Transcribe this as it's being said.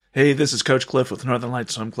Hey, this is Coach Cliff with Northern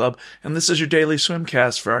Lights Swim Club, and this is your daily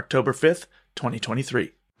swimcast for October 5th,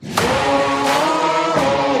 2023.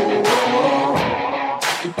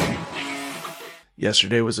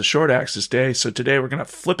 Yesterday was a short axis day, so today we're going to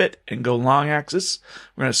flip it and go long axis.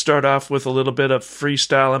 We're going to start off with a little bit of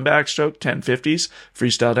freestyle and backstroke, 1050s,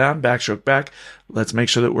 freestyle down, backstroke back. Let's make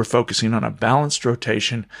sure that we're focusing on a balanced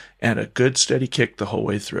rotation and a good steady kick the whole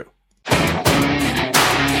way through.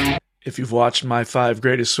 If you've watched my 5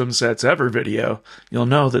 greatest swim sets ever video, you'll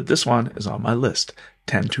know that this one is on my list,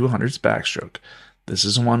 10-200s backstroke. This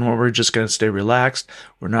is one where we're just going to stay relaxed.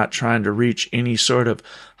 We're not trying to reach any sort of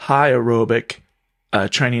high aerobic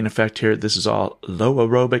training effect here. This is all low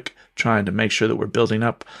aerobic, trying to make sure that we're building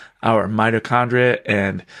up our mitochondria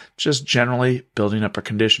and just generally building up our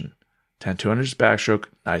condition. 10-200s backstroke,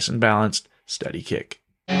 nice and balanced, steady kick.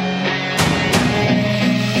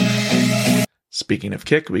 Speaking of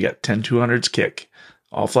kick, we got 10-200s kick.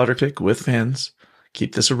 All flutter kick with fins.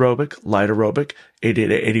 Keep this aerobic, light aerobic, 80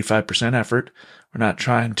 to 85% effort. We're not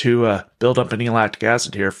trying to build up any lactic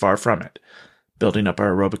acid here, far from it. Building up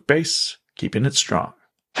our aerobic base, keeping it strong.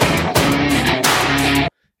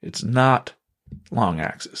 It's not long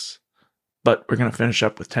axis, but we're going to finish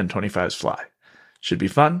up with 10-25s fly. Should be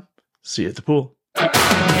fun. See you at the pool.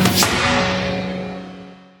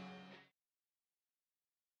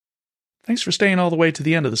 Thanks for staying all the way to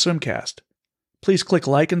the end of the swimcast. Please click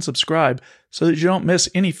like and subscribe so that you don't miss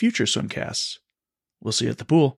any future swimcasts. We'll see you at the pool.